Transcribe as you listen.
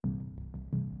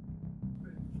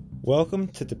Welcome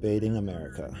to Debating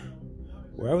America,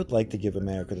 where I would like to give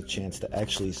America the chance to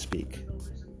actually speak,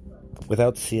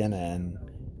 without CNN,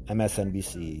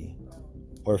 MSNBC,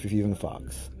 or if even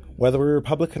Fox. Whether we're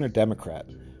Republican or Democrat,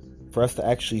 for us to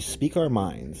actually speak our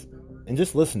minds and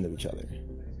just listen to each other.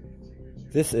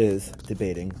 This is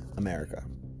Debating America.